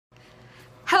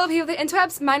Hello people of the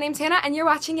interwebs, my name's Hannah and you're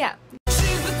watching Yeah.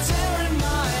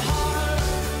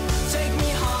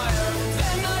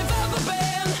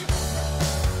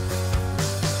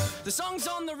 The songs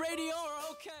on the radio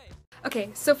are okay. Okay,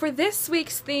 so for this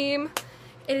week's theme,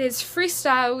 it is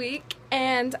Freestyle Week,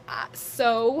 and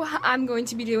so I'm going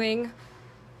to be doing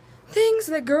things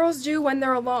that girls do when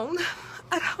they're alone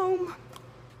at home.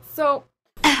 So,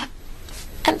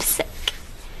 I'm sick.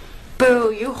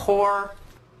 Boo, you whore.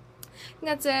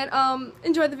 that's it.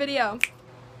 Enjoy the video.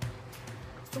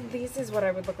 So this is what I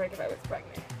would look like if I was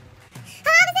pregnant.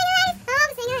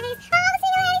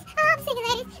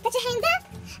 Put your hands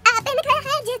up in the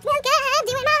crowd, just real good,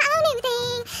 doing my own new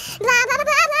thing. Blah blah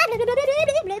blah blah blah blah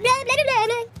blah blah blah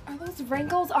blah. Are those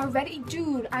wrinkles already?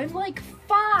 Dude, I'm like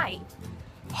 5.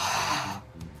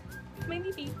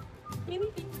 Maybe.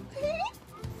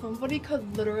 Somebody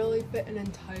could literally fit an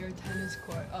entire tennis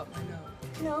court up my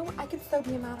nose. No, I could still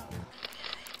be a model.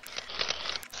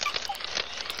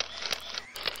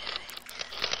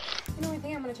 You know, I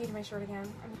think I'm gonna change my shirt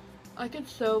again. I could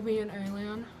so be an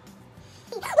alien.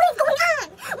 What is going on?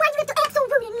 Why do you have to act so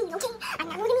rude and mean, okay? I'm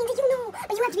not rude and mean to you, no,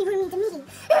 but you have to be rude and mean to me.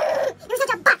 You're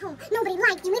such a butthole. Nobody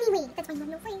likes you anyway. That's why you have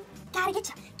no friends. Gotta get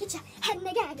your head in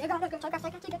the game. You gotta get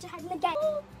your head in the game.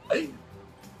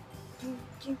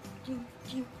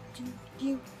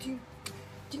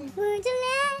 Would you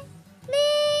let me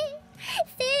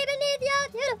see beneath your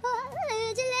beautiful?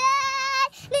 Would you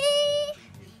let me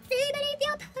see beneath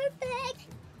your perfect?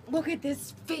 Look at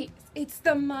this face. It's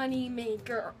the money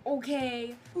maker,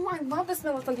 okay? Oh, I love the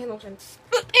smell of suntan lotion.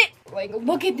 Like,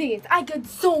 look at this. I could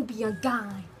so be a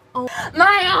guy. Oh,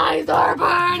 my eyes are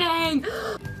burning.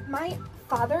 My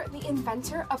father, the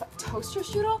inventor of toaster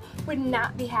strudel, would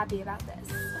not be happy about this.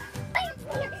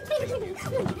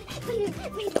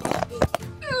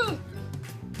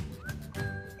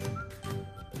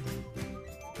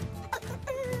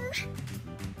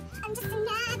 I'm just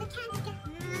another kind of girl.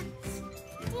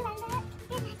 Do I look?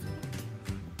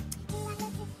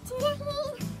 Do I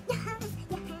look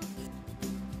tonight?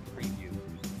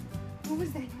 What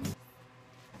was that?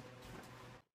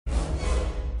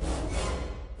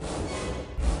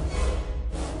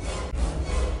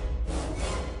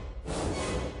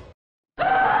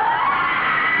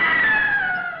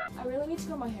 I really need to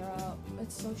grow my hair out.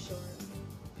 It's so short.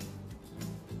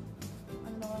 I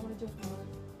don't know what I want to do with it.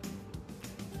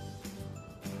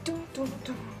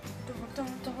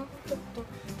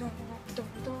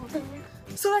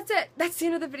 So that's it. That's the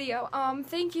end of the video.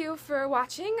 Thank you for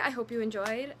watching. I hope you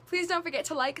enjoyed. Please don't forget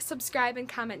to like, subscribe, and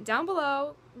comment down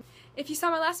below. If you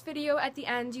saw my last video, at the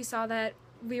end you saw that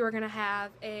we were gonna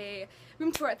have a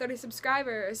room tour at 30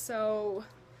 subscribers. So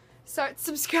start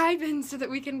subscribing so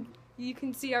that you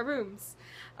can see our rooms.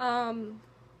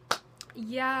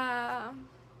 Yeah,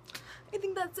 I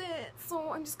think that's it.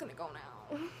 So I'm just gonna go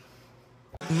now.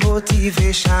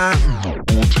 Motivation.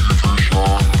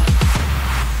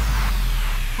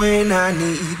 When I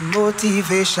need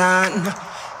motivation,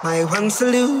 my one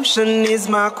solution is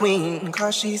my queen,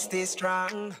 'cause she stays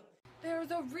strong. There's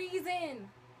a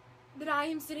reason that I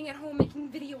am sitting at home making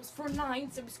videos for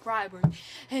 9 subscribers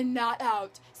and not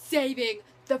out saving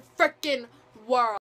the frickin' world.